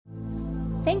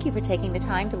Thank you for taking the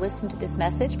time to listen to this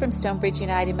message from Stonebridge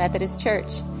United Methodist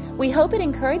Church. We hope it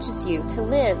encourages you to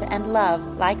live and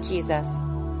love like Jesus.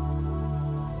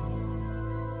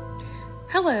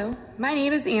 Hello, my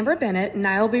name is Amber Bennett, and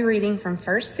I will be reading from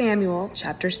 1 Samuel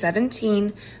chapter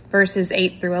 17, verses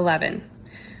 8 through 11.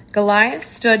 Goliath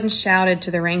stood and shouted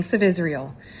to the ranks of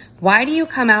Israel, "Why do you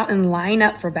come out and line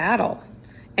up for battle?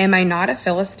 Am I not a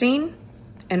Philistine?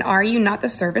 And are you not the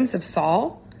servants of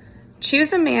Saul?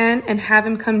 Choose a man and have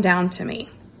him come down to me.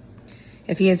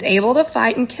 If he is able to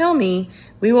fight and kill me,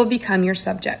 we will become your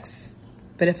subjects.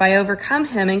 But if I overcome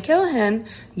him and kill him,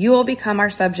 you will become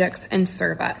our subjects and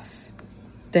serve us."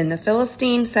 Then the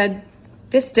Philistine said,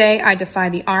 "This day I defy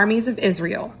the armies of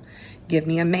Israel. Give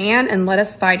me a man and let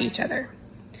us fight each other."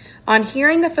 On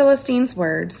hearing the Philistines'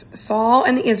 words, Saul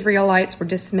and the Israelites were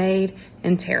dismayed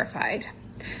and terrified.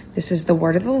 This is the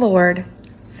word of the Lord.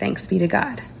 Thanks be to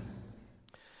God.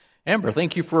 Amber,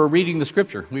 thank you for reading the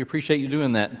scripture. We appreciate you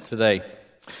doing that today.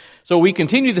 So we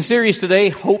continue the series today,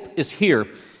 Hope is Here.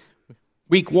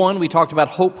 Week 1, we talked about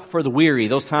hope for the weary,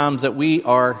 those times that we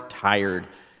are tired.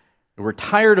 We're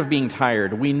tired of being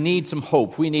tired. We need some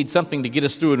hope. We need something to get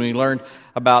us through, and we learned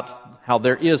about how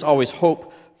there is always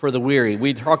hope for the weary.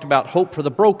 We talked about hope for the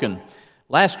broken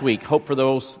last week, hope for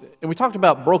those, and we talked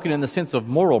about broken in the sense of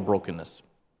moral brokenness,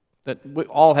 that we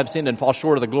all have sinned and fall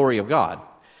short of the glory of God.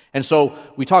 And so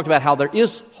we talked about how there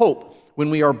is hope when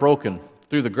we are broken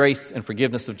through the grace and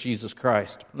forgiveness of Jesus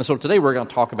Christ. And so today we're going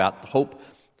to talk about the hope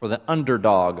for the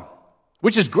underdog,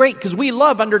 which is great because we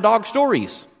love underdog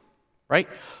stories, right?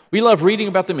 We love reading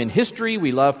about them in history.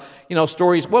 We love,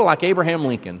 stories, like Abraham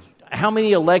Lincoln. How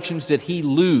many elections did he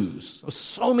lose?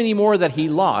 So many more that he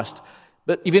lost,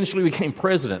 but eventually became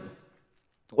president.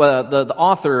 Well, the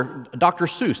author, Dr.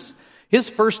 Seuss, his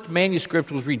first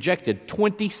manuscript was rejected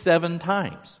 27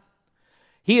 times.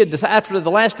 After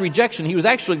the last rejection, he was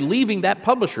actually leaving that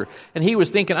publisher, and he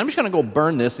was thinking, I'm just going to go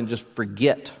burn this and just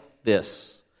forget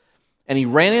this. And he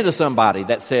ran into somebody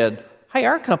that said, hey,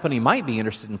 our company might be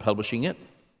interested in publishing it.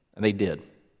 And they did.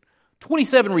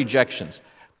 27 rejections.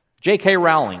 J.K.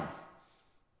 Rowling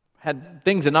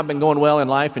things had not been going well in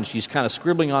life, and she's kind of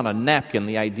scribbling on a napkin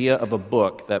the idea of a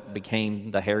book that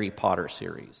became the Harry Potter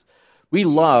series. We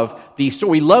love these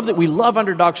stories. We love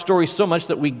underdog stories so much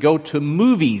that we go to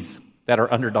movies that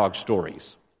are underdog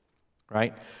stories,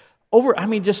 right?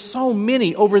 Just so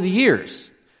many over the years.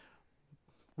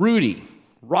 Rudy,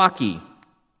 Rocky,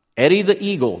 Eddie the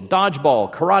Eagle,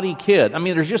 Dodgeball, Karate Kid.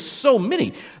 There's just so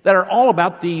many that are all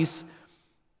about these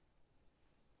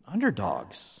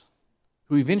underdogs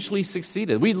who eventually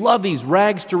succeeded. We love these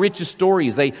rags to riches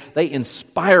stories. They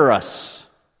inspire us.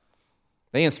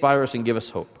 They inspire us and give us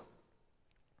hope.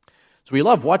 So we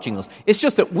love watching those. It's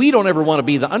just that we don't ever want to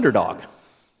be the underdog.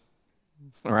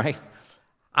 All right?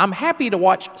 I'm happy to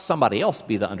watch somebody else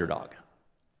be the underdog.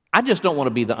 I just don't want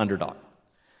to be the underdog.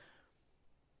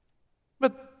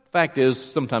 But the fact is,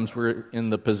 sometimes we're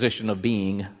in the position of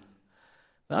being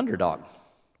the underdog.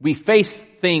 We face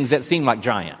things that seem like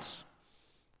giants,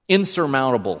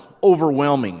 insurmountable,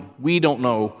 overwhelming. We don't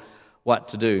know what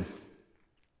to do.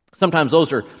 Sometimes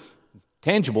those are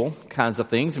tangible kinds of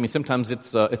things. Sometimes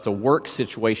it's a work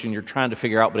situation you're trying to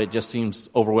figure out, but it just seems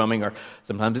overwhelming. Or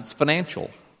sometimes it's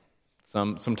financial.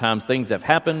 Sometimes things have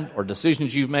happened or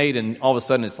decisions you've made, and all of a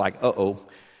sudden it's like,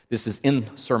 this is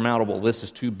insurmountable. This is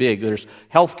too big. There's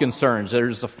health concerns.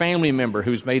 There's a family member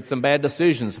who's made some bad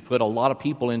decisions, put a lot of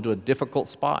people into a difficult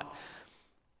spot.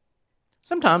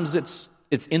 Sometimes it's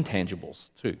intangibles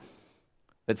too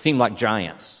that seem like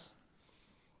giants.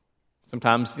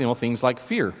 Sometimes things like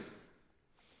fear,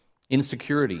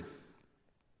 insecurity,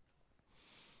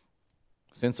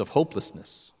 sense of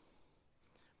hopelessness,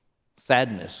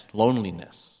 sadness,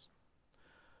 loneliness.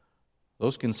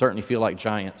 Those can certainly feel like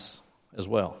giants as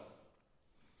well.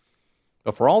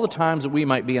 But for all the times that we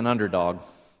might be an underdog,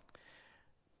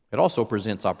 it also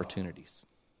presents opportunities.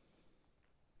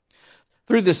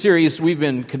 Through this series, we've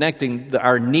been connecting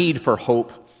our need for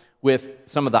hope with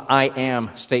some of the I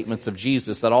am statements of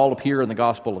Jesus that all appear in the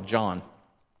Gospel of John.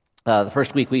 The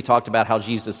first week we talked about how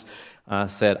Jesus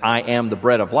said, I am the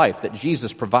bread of life, that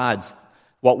Jesus provides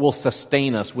what will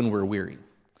sustain us when we're weary.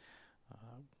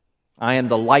 I am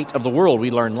the light of the world, we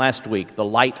learned last week, the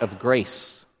light of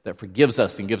grace that forgives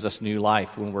us and gives us new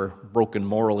life when we're broken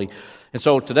morally. And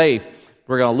so today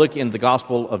we're going to look in the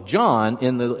Gospel of John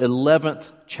in the 11th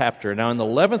chapter. Now in the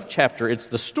 11th chapter, it's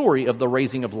the story of the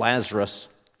raising of Lazarus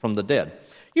from the dead.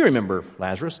 You remember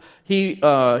Lazarus.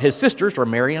 His sisters are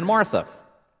Mary and Martha.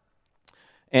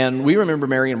 And we remember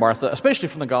Mary and Martha, especially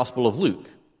from the Gospel of Luke.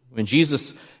 When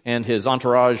Jesus and his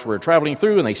entourage were traveling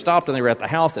through and they stopped and they were at the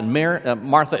house, and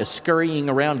Martha is scurrying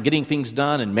around getting things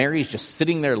done, and Mary's just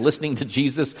sitting there listening to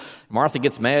Jesus. Martha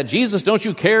gets mad. "Jesus, don't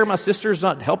you care? My sister's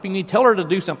not helping me. Tell her to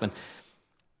do something."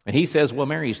 And he says, "Well,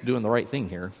 Mary's doing the right thing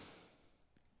here."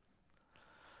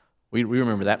 We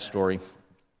remember that story.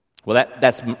 Well,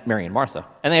 that's Mary and Martha.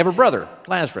 And they have a brother,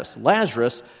 Lazarus.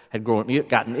 Lazarus had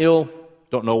gotten ill,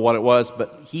 don't know what it was,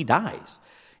 but he dies.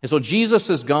 And so Jesus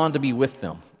has gone to be with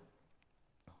them.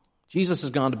 Jesus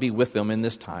has gone to be with them in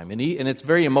this time. And it's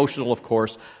very emotional, of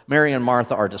course. Mary and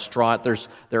Martha are distraught.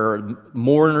 There are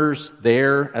mourners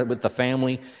there with the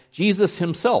family. Jesus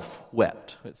himself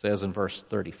wept, it says in verse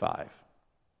 35.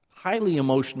 Highly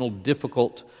emotional,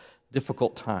 difficult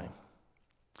time.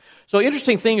 So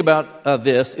interesting thing about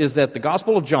this is that the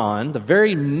Gospel of John, the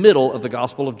very middle of the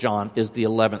Gospel of John, is the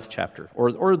 11th chapter,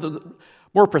 or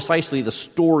more precisely, the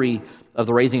story of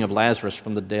the raising of Lazarus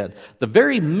from the dead. The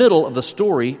very middle of the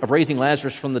story of raising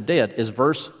Lazarus from the dead is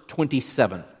verse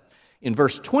 27. In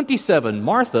verse 27,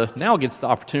 Martha now gets the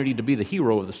opportunity to be the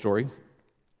hero of the story.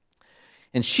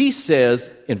 And she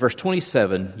says in verse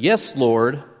 27, "Yes,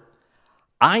 Lord,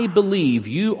 I believe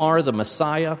you are the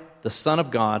Messiah, the Son of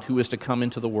God, who is to come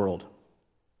into the world."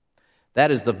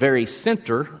 That is the very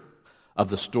center of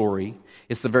the story.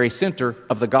 It's the very center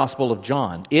of the Gospel of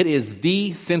John. It is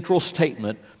the central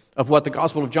statement of what the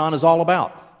Gospel of John is all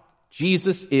about.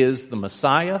 Jesus is the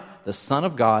Messiah, the Son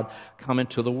of God, come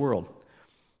into the world.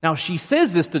 Now, she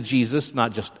says this to Jesus,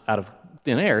 not just out of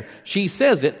thin air. She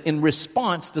says it in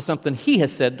response to something he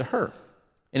has said to her.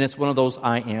 And it's one of those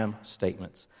 "I am"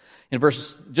 statements. In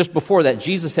verse just before that,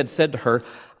 Jesus had said to her,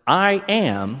 "I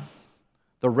am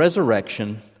the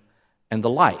resurrection and the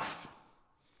life.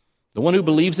 The one who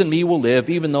believes in me will live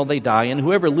even though they die, and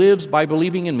whoever lives by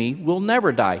believing in me will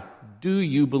never die. Do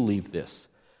you believe this?"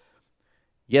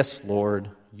 "Yes, Lord,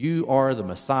 you are the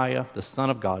Messiah, the Son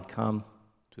of God, come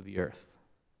to the earth."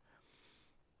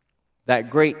 That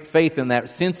great faith and that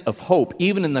sense of hope,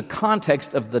 even in the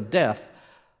context of the death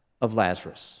of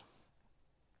Lazarus.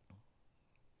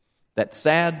 That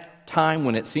sad time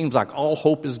when it seems like all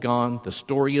hope is gone, the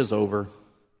story is over.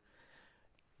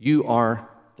 You are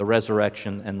the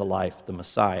resurrection and the life, the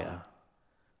Messiah.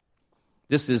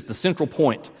 This is the central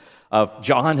point of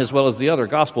John, as well as the other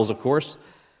Gospels, of course,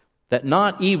 that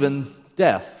not even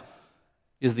death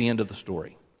is the end of the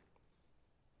story.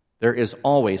 There is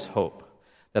always hope.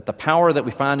 That the power that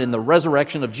we find in the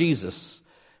resurrection of Jesus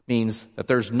means that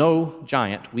there's no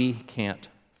giant we can't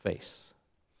face.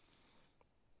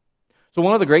 So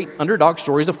one of the great underdog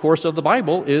stories, of course, of the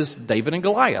Bible is David and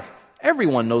Goliath.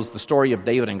 Everyone knows the story of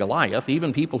David and Goliath.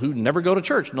 Even people who never go to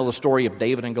church know the story of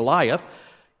David and Goliath.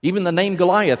 Even the name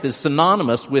Goliath is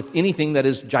synonymous with anything that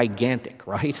is gigantic,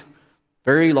 right?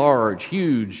 Very large,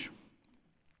 huge.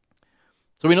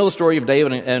 So we know the story of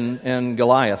David and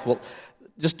Goliath. Well,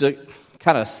 just to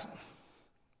kind of,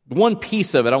 one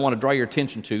piece of it I want to draw your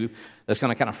attention to that's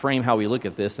going to kind of frame how we look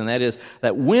at this, and that is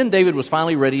that when David was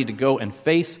finally ready to go and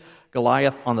face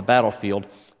Goliath on the battlefield,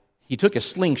 he took a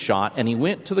slingshot and he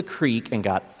went to the creek and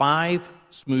got 5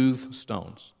 smooth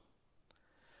stones.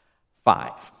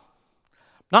 5.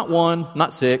 Not 1,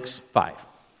 not 6, 5.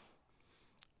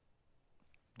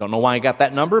 Don't know why I got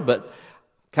that number, but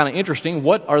kind of interesting.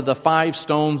 What are the 5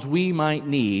 stones we might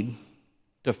need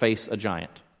to face a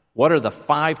giant? What are the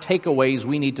 5 takeaways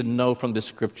we need to know from this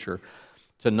scripture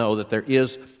to know that there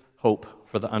is hope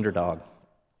for the underdog?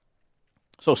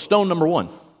 So stone number 1.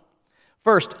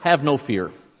 First, have no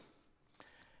fear.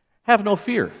 Have no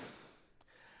fear.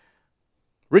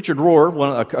 Richard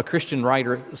Rohr, a Christian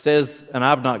writer, says, and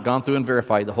I've not gone through and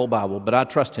verified the whole Bible, but I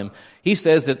trust him. He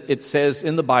says that it says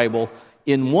in the Bible,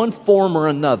 in one form or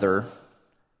another,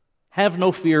 have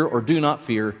no fear or do not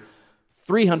fear,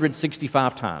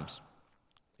 365 times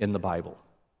in the Bible.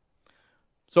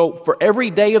 So for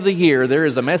every day of the year, there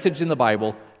is a message in the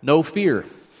Bible, no fear.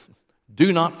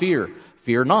 Do not fear.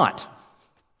 Fear not.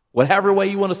 Whatever way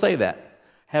you want to say that,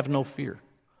 have no fear.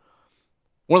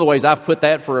 One of the ways I've put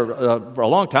that for a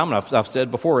long time, and I've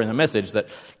said before in a message that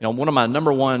one of my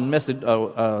number one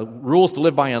rules to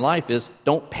live by in life is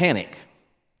don't panic.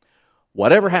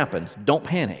 Whatever happens, don't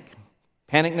panic.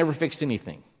 Panic never fixed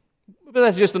anything. But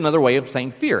that's just another way of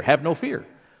saying fear. Have no fear.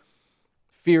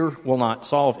 Fear will not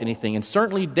solve anything. And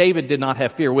certainly David did not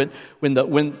have fear. When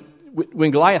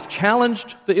Goliath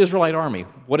challenged the Israelite army,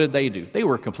 what did they do? They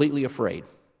were completely afraid.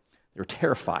 They were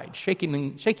terrified, shaking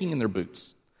in their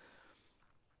boots.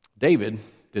 David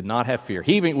did not have fear.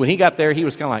 When he got there, he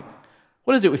was kind of like,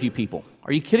 what is it with you people?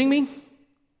 Are you kidding me?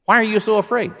 Why are you so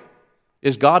afraid?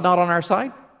 Is God not on our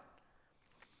side?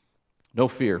 No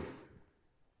fear.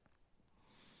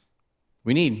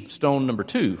 we need stone number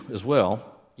 2 as well.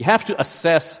 You have to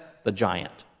assess the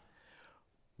giant.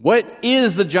 What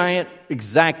is the giant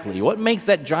exactly? What makes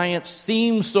that giant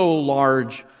seem so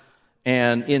large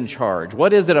and in charge?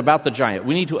 What is it about the giant?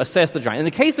 We need to assess the giant. In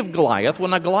the case of Goliath,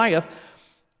 Goliath,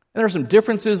 there are some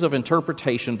differences of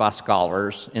interpretation by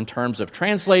scholars in terms of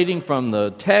translating from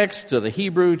the text to the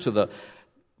Hebrew to the...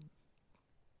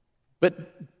 But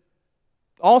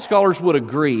all scholars would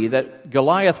agree that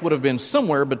Goliath would have been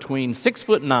somewhere between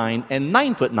 6'9" and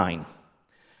 9'9".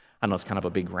 I know it's kind of a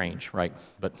big range, right?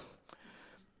 But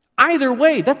either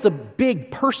way, that's a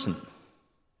big person,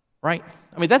 right?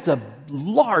 I mean, that's a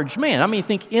large man. I mean,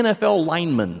 think NFL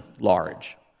lineman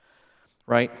large,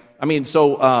 right? I mean,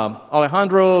 so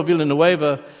Alejandro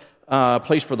Villanueva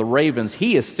plays for the Ravens.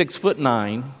 He is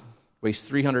 6'9", weighs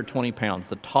 320 pounds,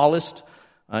 the tallest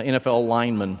NFL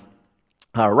lineman.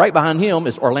 Right behind him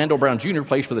is Orlando Brown Jr.,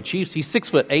 plays for the Chiefs. He's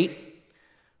 6'8",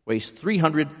 weighs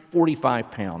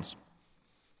 345 pounds.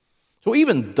 So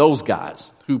even those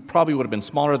guys, who probably would have been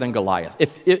smaller than Goliath,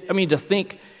 if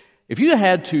you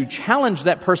had to challenge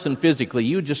that person physically,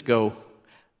 you would just go,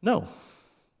 no.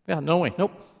 Yeah, no way.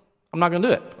 Nope. I'm not going to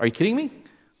do it. Are you kidding me?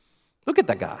 Look at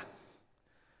that guy.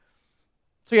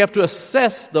 So you have to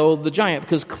assess, though, the giant,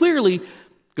 because clearly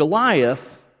Goliath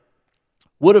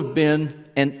would have been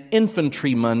an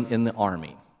infantryman in the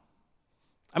army.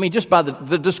 I mean, just by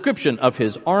the description of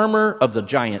his armor, of the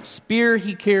giant spear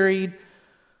he carried,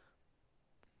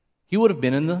 he would have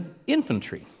been in the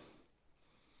infantry.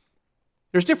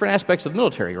 There's different aspects of the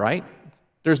military, right?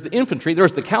 There's the infantry,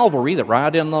 there's the cavalry that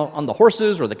ride on the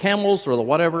horses or the camels or the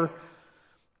whatever.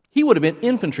 He would have been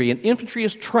infantry, and infantry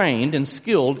is trained and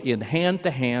skilled in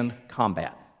hand-to-hand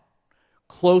combat,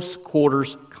 close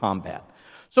quarters combat.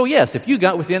 So yes, if you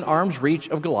got within arm's reach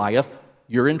of Goliath,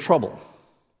 you're in trouble.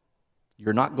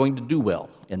 You're not going to do well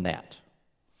in that.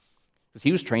 Because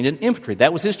he was trained in infantry.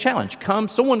 That was his challenge.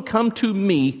 Someone come to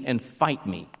me and fight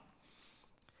me.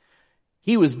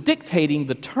 He was dictating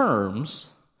the terms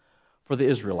for the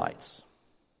Israelites.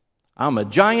 I'm a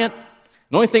giant.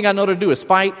 The only thing I know to do is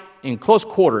fight in close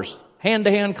quarters,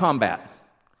 hand-to-hand combat.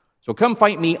 So come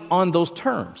fight me on those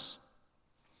terms.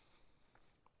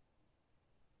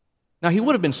 Now, he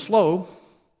would have been slow.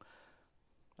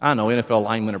 I know NFL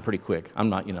linemen are pretty quick. I'm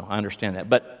not, I understand that.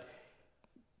 But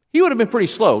he would have been pretty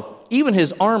slow. Even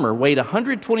his armor weighed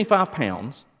 125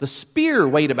 pounds. The spear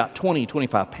weighed about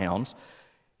 25 pounds.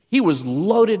 He was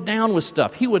loaded down with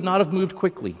stuff. He would not have moved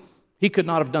quickly. He could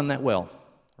not have done that well,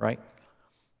 right?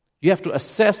 You have to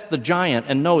assess the giant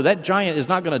and know that giant is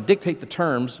not going to dictate the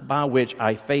terms by which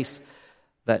I face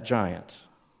that giant.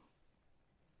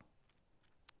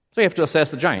 So you have to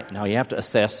assess the giant. Now you have to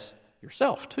assess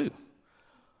yourself too.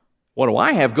 What do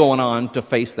I have going on to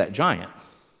face that giant?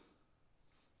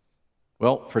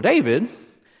 Well, for David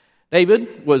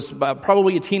was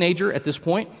probably a teenager at this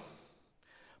point,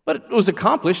 but it was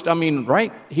accomplished. I mean,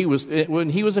 right? When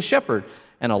he was a shepherd,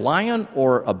 and a lion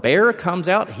or a bear comes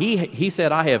out, he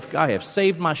said, I have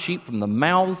saved my sheep from the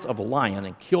mouths of a lion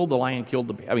and killed the lion, killed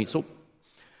the bear. I mean, so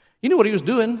he knew what he was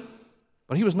doing,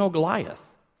 but he was no Goliath.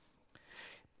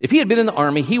 If he had been in the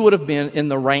army, he would have been in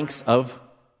the ranks of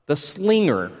the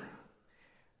slinger,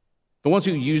 the ones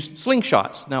who used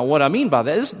slingshots. Now, what I mean by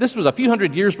that is this was a few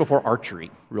hundred years before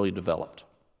archery really developed.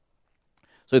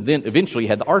 So then eventually you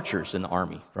had the archers in the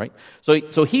army, right?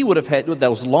 So he would have had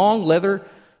those long leather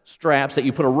straps that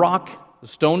you put a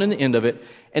stone in the end of it.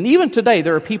 And even today,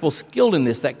 there are people skilled in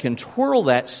this that can twirl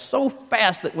that so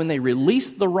fast that when they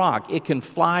release the rock, it can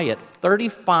fly at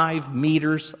 35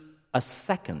 meters a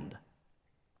second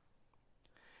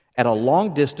at a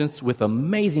long distance with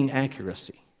amazing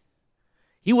accuracy.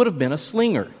 He would have been a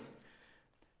slinger.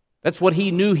 That's what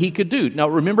he knew he could do. Now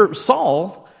remember,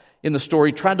 Saul in the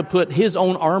story tried to put his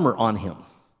own armor on him.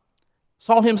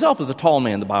 Saul himself is a tall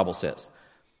man, the Bible says.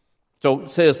 So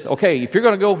it says, if you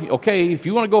want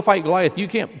to go fight Goliath, you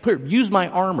can't use my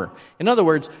armor. In other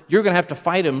words, you're going to have to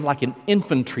fight him like an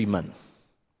infantryman.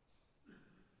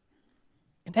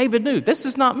 And David knew, this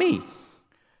is not me.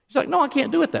 He's like, no, I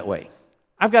can't do it that way.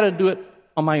 I've got to do it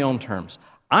on my own terms.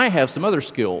 I have some other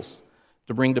skills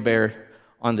to bring to bear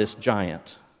on this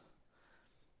giant.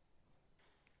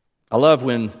 I love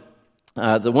when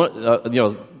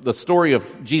the story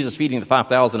of Jesus feeding the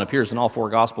 5,000 appears in all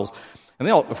four Gospels. And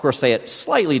they all, of course, say it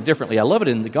slightly differently. I love it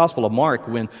in the Gospel of Mark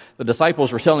when the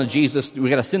disciples were telling Jesus,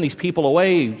 we got to send these people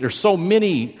away. There's so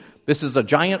many. This is a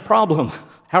giant problem.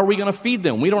 How are we going to feed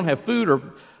them? We don't have food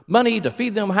or money to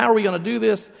feed them. How are we going to do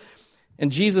this?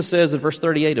 And Jesus says in verse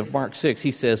 38 of Mark 6,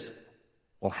 he says,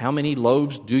 well, how many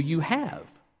loaves do you have?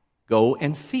 Go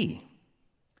and see.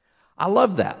 I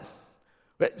love that.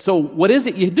 So what is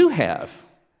it you do have?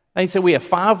 They said, we have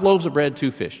 5 loaves of bread,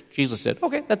 2 fish. Jesus said,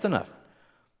 okay, that's enough.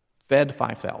 Fed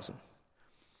 5,000.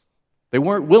 They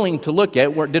weren't willing to look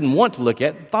at, didn't want to look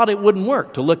at, thought it wouldn't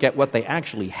work to look at what they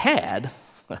actually had.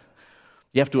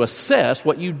 You have to assess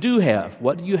what you do have.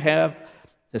 What do you have?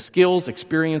 The skills,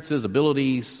 experiences,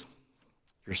 abilities,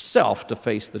 yourself to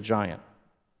face the giant.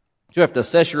 You have to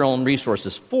assess your own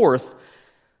resources. Fourth,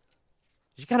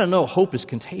 you got to know hope is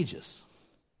contagious.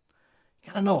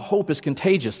 You got to know hope is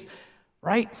contagious,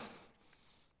 right?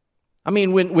 I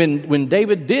mean, when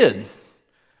David did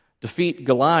defeat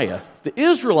Goliath, the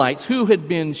Israelites who had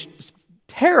been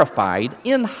terrified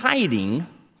in hiding,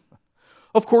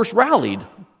 of course, rallied.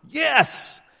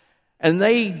 Yes! And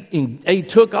they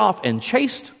took off and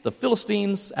chased the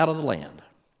Philistines out of the land.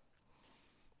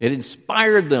 It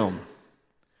inspired them.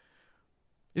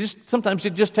 Sometimes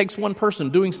it just takes one person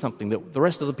doing something that the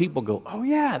rest of the people go, oh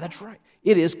yeah, that's right.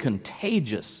 It is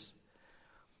contagious.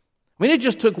 I mean, it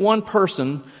just took one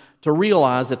person to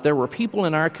realize that there were people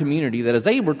in our community that as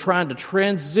they were trying to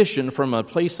transition from a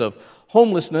place of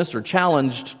homelessness or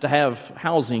challenged to have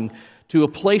housing to a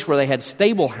place where they had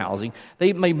stable housing,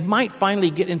 they might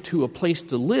finally get into a place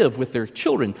to live with their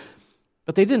children,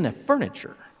 but they didn't have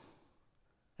furniture.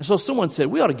 And so someone said,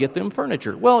 we ought to get them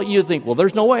furniture. Well, you think, well,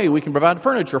 there's no way we can provide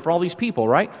furniture for all these people,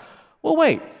 right? Well,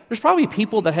 wait, there's probably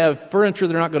people that have furniture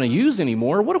they're not going to use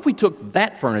anymore. What if we took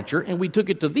that furniture and we took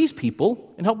it to these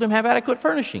people and helped them have adequate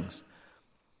furnishings?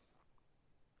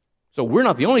 So we're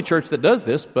not the only church that does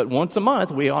this, but once a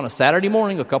month, on a Saturday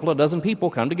morning, a couple of dozen people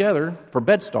come together for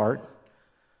Bed Start,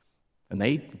 and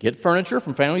they get furniture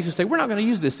from families who say, we're not going to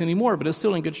use this anymore, but it's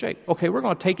still in good shape. Okay, we're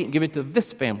going to take it and give it to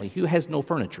this family who has no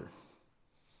furniture.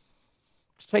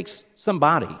 It takes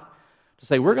somebody to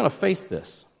say, we're going to face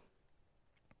this.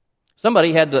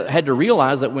 Somebody had to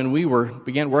realize that when we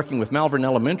began working with Malvern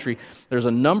Elementary, there's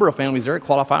a number of families there that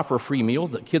qualify for free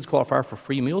meals, that kids qualify for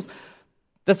free meals.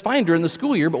 That's fine during the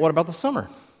school year, but what about the summer?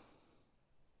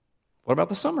 What about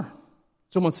the summer?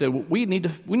 Someone said, well, we need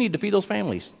to feed those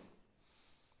families.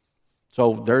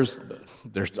 So there's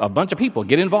a bunch of people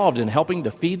get involved in helping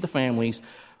to feed the families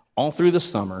all through the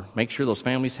summer, make sure those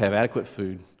families have adequate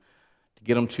food to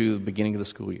get them to the beginning of the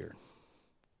school year.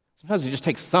 Sometimes it just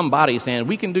takes somebody saying,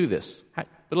 we can do this, but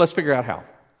let's figure out how.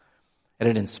 And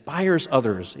it inspires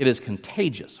others. It is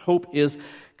contagious. Hope is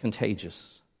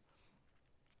contagious.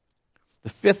 The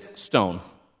fifth stone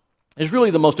is really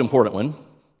the most important one.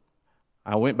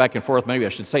 I went back and forth. Maybe I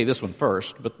should say this one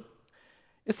first, but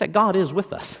it's that God is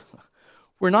with us.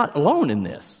 We're not alone in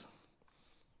this.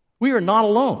 We are not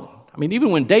alone. I mean,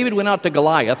 even when David went out to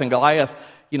Goliath, and Goliath,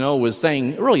 was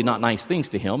saying really not nice things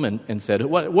to him and said,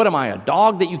 what am I, a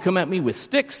dog that you come at me with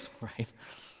sticks? Right?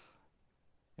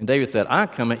 And David said, I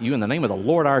come at you in the name of the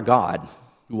Lord our God,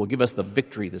 who will give us the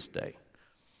victory this day.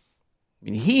 I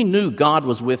mean, he knew God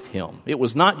was with him. It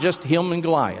was not just him and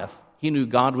Goliath. He knew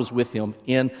God was with him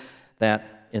in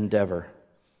that endeavor.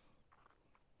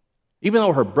 Even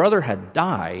though her brother had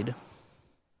died,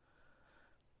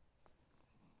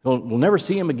 we'll never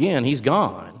see him again. He's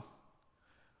gone.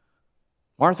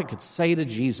 Martha could say to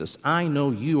Jesus, I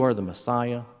know you are the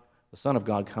Messiah, the Son of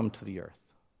God, come to the earth.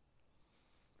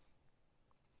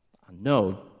 I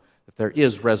know that there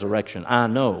is resurrection. I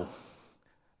know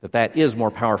that is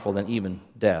more powerful than even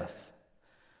death.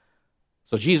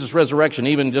 So Jesus' resurrection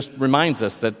even just reminds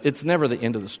us that it's never the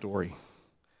end of the story.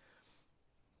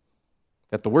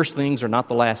 That the worst things are not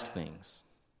the last things.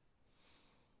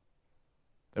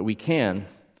 That we can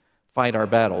fight our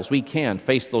battles. We can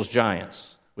face those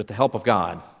giants with the help of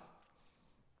God.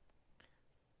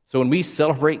 So when we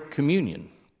celebrate communion,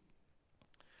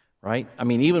 right? I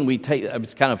mean, even we take,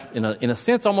 it's kind of, in a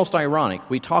sense, almost ironic.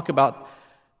 We talk about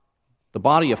the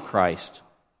body of Christ,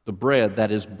 the bread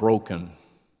that is broken,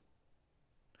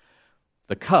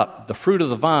 the cup, the fruit of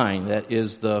the vine that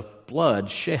is the blood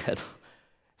shed.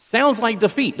 Sounds like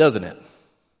defeat, doesn't it?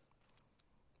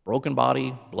 Broken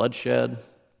body, bloodshed,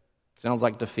 sounds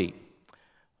like defeat.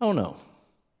 Oh no.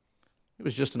 It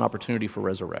was just an opportunity for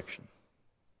resurrection.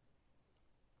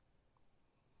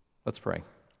 Let's pray.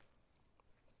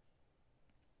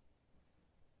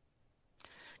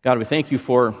 God, we thank you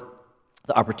for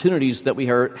the opportunities that we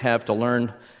have to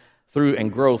learn through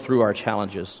and grow through our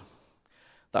challenges.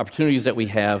 The opportunities that we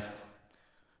have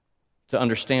to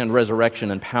understand resurrection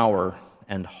and power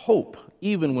and hope,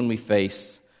 even when we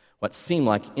face what seem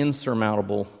like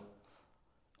insurmountable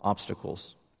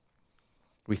obstacles.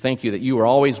 We thank you that you are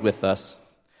always with us.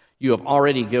 You have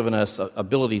already given us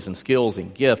abilities and skills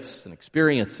and gifts and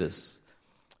experiences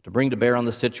to bring to bear on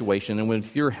the situation, and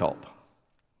with your help,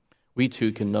 we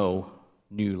too can know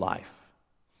new life.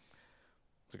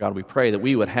 So God, we pray that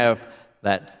we would have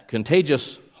that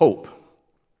contagious hope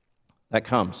that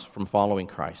comes from following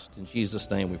Christ. In Jesus'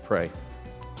 name we pray.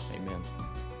 Amen.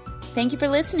 Thank you for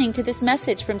listening to this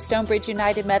message from Stonebridge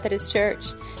United Methodist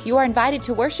Church. You are invited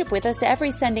to worship with us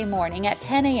every Sunday morning at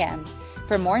 10 a.m.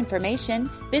 For more information,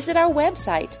 visit our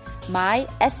website,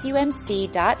 mysumc.org.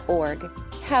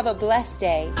 Have a blessed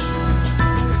day.